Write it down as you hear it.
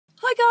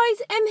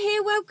guys, Em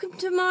here, welcome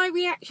to my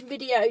reaction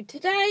video.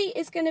 Today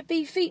is going to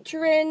be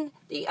featuring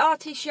the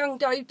artist Young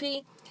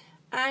Dopey,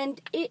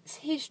 and it's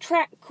his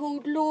track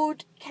called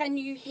Lord Can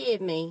You Hear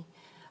Me.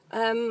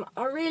 I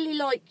really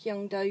like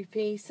Young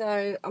Dopey,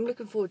 so I'm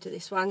looking forward to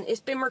this one.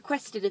 It's been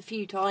requested a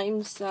few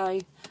times, so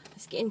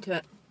let's get into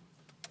it.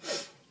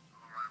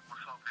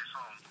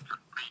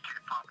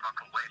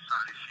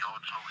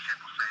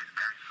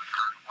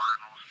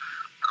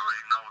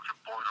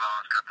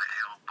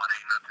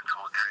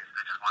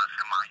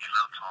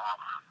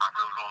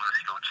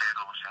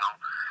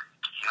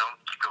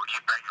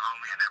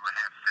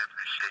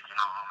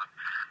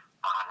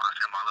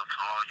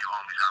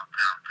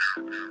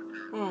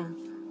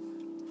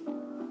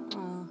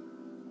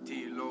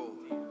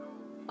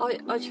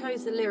 I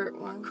chose the lyric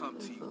one. Come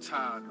to you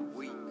tired and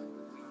weak.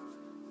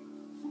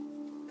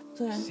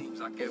 So,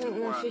 there isn't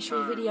an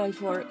official video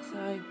for it,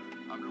 so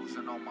I'm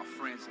losing all my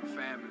friends and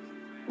family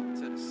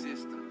to the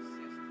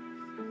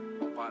system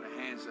or by the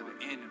hands of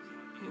the enemy.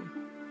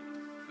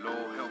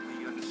 Lord, help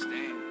me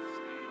understand.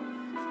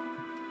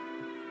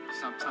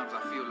 Sometimes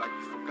I feel like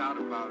you forgot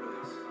about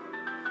us,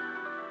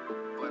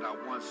 but I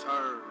once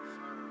heard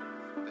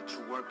that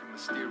you work in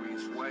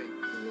mysterious ways.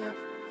 Yeah,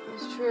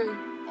 that's true.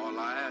 All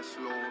I ask,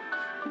 Lord,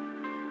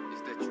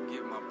 is that you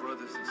give my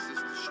brothers and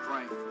sisters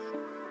strength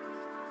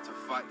to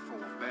fight for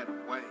a better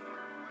way.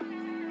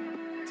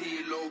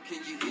 Dear Lord,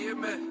 can you hear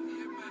me?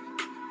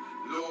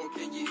 Lord,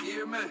 can you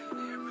hear me?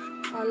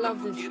 I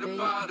love this beat.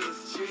 About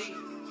us, G.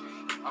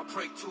 I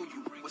pray to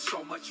you with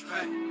so much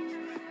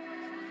pain.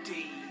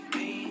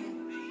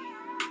 Demon,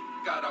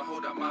 got a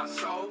hold of my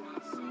soul.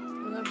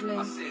 Lovely.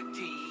 I said,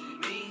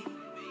 demon,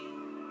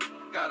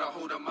 got a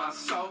hold of my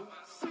soul.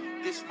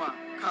 This my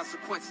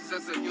consequences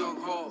as a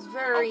young hawk.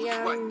 Very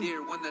I was right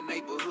there when the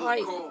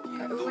neighborhood called.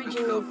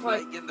 Original,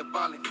 quite in the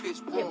violent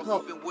fist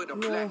balls, even with a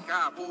black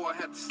eye, boy, I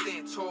had to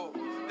stand tall.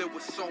 There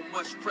was so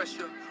much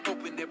pressure,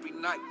 hoping every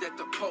night that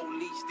the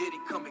police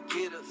didn't come and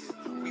get us.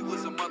 We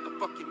was a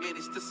motherfucking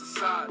menace to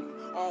society.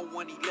 On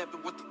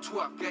 111 with the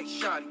 12 gauge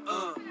shotty.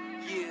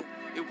 Yeah,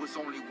 it was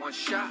only one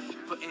shot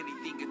for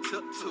anything it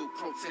took to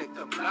protect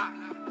the block.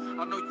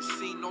 I know you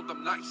seen all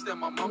them nights that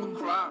my mama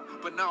cried,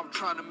 but now I'm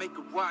trying to make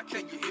it right.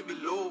 Can you hear me,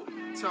 Lord?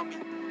 Tell me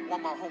why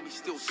my homies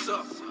still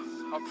suck.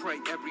 I pray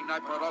every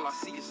night, but all I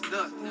see is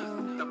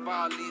nothing. The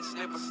violence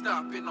never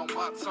stopping on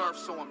my turf,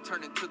 so I'm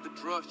turning to the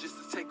drugs just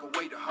to take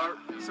away the hurt.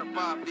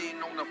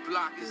 Surviving on the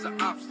block is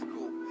an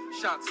obstacle.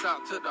 Shouts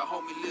out to the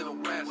homie Little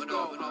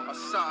Rascal, a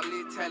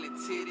solid,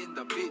 talented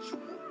individual.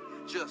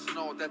 Just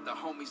know that the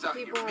homies out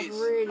people here have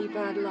really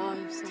bad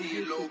lives. Some Dear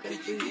people Lord, go can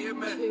you through hear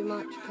me? too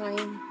much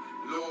pain.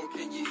 Lord,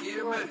 can you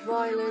hear me? Quite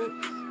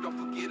violent. Don't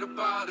forget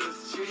about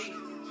us, G.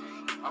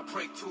 I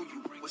pray to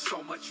you with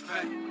so much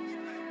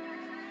pain.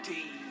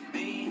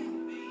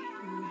 Demon,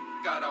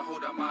 got a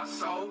hold of my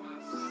soul.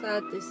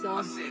 Sad this song.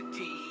 I said,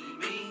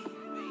 demon,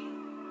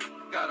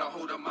 got a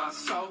hold of my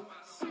soul.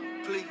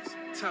 Please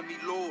tell me,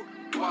 Lord,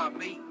 why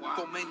me?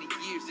 For many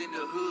years in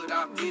the hood,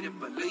 I didn't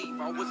believe.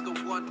 I was the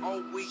one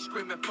always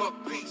screaming, fuck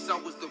peace. I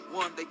was the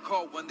one they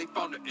called when they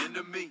found the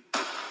enemy.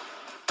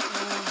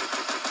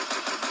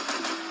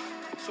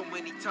 So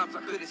many times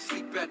I couldn't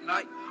sleep at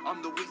night.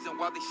 I'm the reason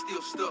why they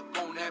still stuck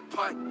on that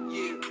pipe.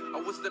 Yeah,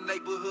 I was the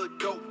neighborhood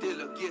dope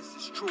dealer. Guess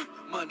it's true.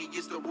 Money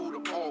is the root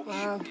of all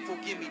evil.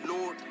 Forgive me,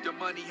 Lord. The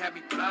money had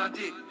me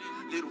blinded.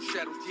 Little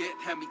shadows yet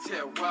had me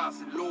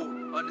terrorizing,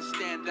 Lord.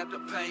 Understand that the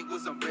pain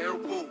was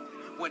unbearable.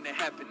 When it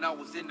happened, I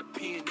was in the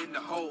pen, in the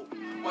hole.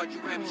 While you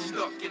had me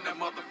stuck in that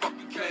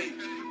motherfucking cage.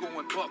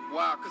 Going buck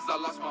wild cause I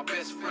lost my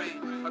best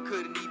friend. I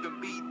couldn't even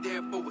be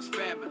there for his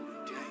family.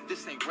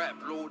 This ain't rap,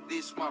 Lord,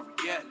 this my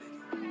reality.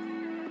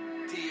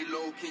 Dear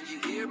Lord, can you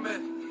hear me?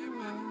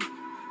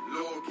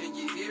 Lord, can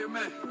you hear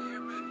me?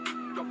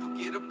 Don't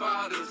forget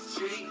about us,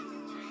 G.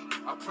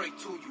 I pray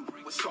to you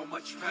with so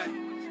much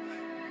pain.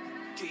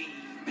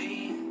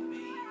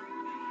 Demon,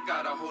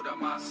 got a hold of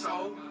my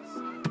soul.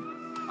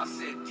 I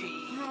said,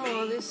 demon,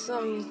 oh, this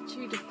song is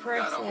too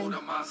depressing. got a hold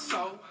of my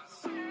soul.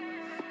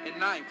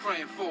 And I ain't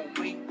praying for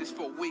me, this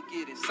for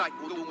wicked and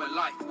psycho doing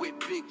life with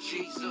Big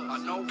Jesus. I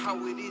know how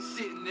it is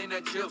sitting in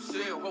that jail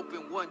cell,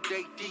 hoping one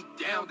day deep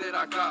down that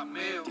I got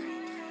mail.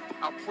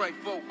 I pray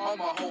for all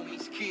my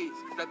homies' kids,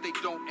 that they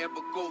don't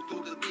ever go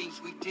through the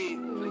things we did.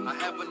 I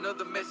have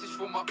another message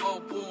for my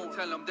unborn,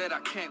 tell them that I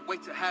can't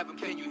wait to have them.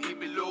 Can you hear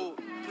me, Lord?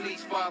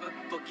 Please, Father,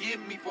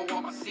 forgive me for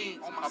all my sins.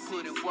 I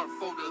put in work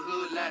for the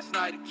hood last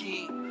night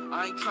again.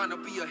 I ain't trying to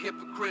be a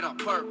hypocrite on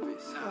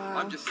purpose.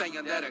 I'm just saying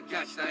that a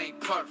gangster ain't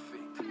perfect.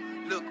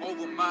 Look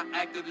over my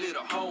active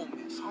little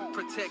homies.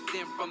 Protect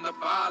them from the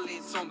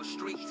violence on the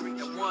streets.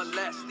 And one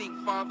last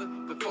thing, Father,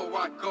 before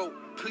I go,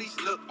 please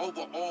look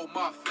over all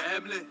my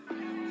family.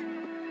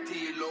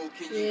 Dear Lord,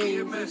 can you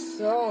hear me?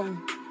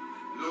 Song.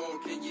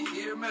 Lord, can you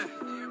hear me?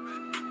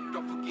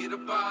 Don't forget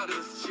about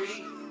us,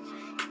 G.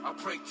 I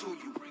pray to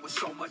you with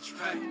so much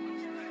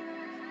pain.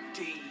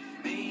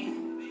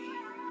 Demon,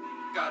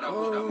 got a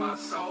hold of my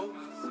soul.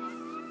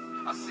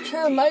 I said,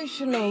 too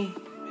emotional.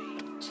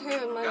 Too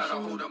got a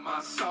emotional. hold of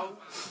my soul.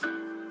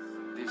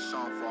 This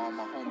song for all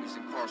my homies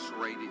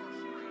incarcerated.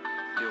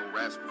 Lil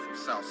Rascal from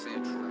South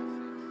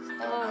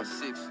Central. All my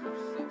sixes.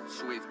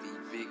 Swifty,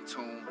 Big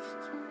Tunes,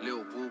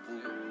 Lil Boo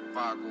Boo,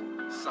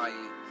 Vago,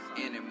 Silent,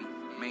 Enemy,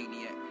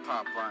 Maniac,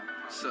 Popeye,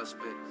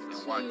 Suspect, and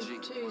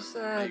YG. Too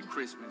sad. Merry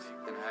Christmas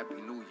and a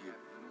Happy New Year.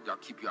 Y'all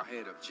keep your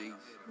head up, G.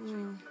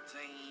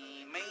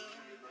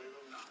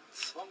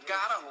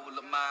 Got a hold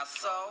of my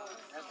soul.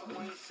 That's the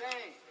one he's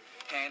saying.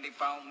 Candy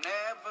bone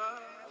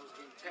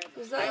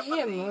never. Is that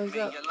him or is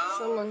that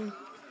someone?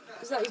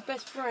 Is that his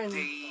best friend?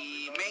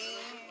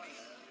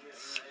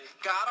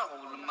 Got a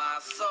hold of my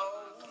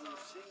soul.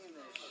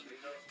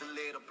 The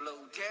little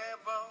blue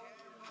devil.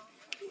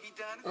 He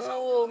done it.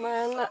 Oh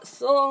man, that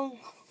song.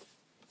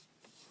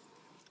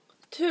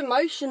 Too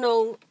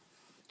emotional.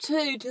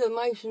 Too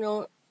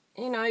emotional.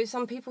 You know,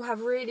 some people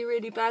have really,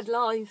 really bad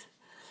lives.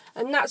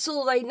 And that's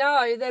all they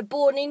know. They're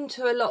born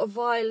into a lot of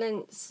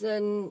violence.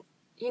 And,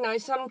 you know,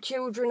 some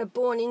children are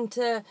born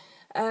into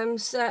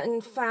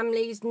certain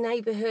families,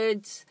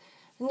 neighbourhoods.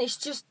 And it's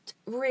just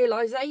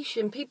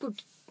realisation.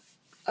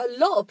 A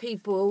lot of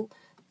people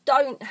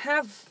don't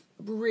have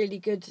really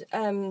good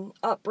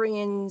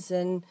upbringings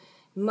and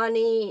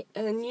money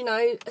and, you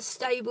know,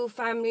 stable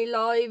family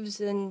lives,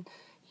 and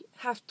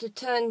have to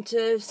turn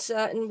to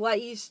certain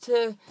ways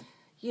to,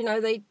 you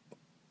know, they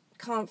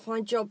can't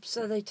find jobs,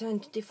 so they turn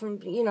to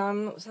different, you know,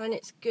 I'm not saying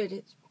it's good,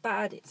 it's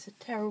bad, it's a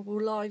terrible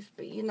life,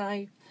 but, you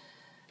know,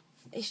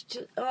 it's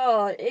just,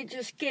 it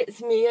just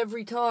gets me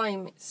every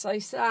time. It's so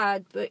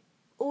sad, but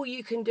all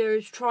you can do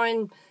is try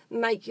and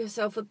make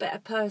yourself a better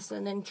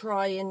person and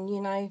try and,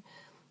 you know,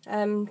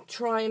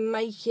 try and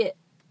make it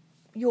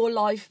your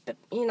life,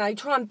 you know,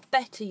 try and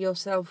better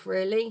yourself,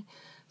 really.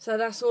 So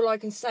that's all I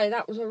can say.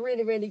 That was a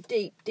really, really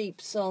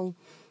deep song.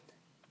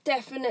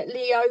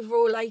 Definitely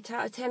overall 8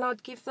 out of 10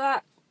 I'd give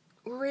that.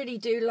 Really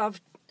do love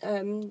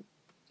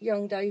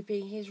Young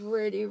Dopey. He's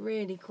really,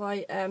 really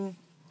quite,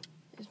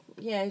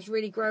 he's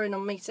really growing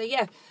on me. So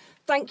yeah,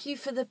 thank you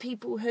for the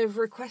people who have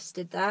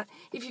requested that.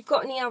 If you've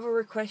got any other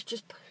requests,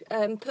 just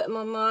put them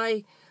on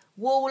my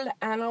wall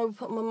and I will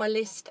put them on my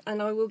list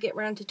and I will get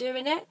round to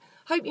doing it.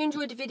 Hope you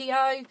enjoyed the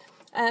video.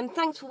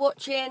 Thanks for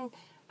watching.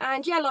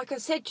 And yeah, like I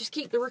said, just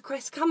keep the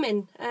requests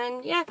coming.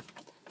 And yeah,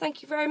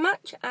 thank you very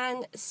much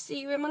and see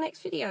you in my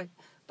next video.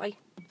 Bye.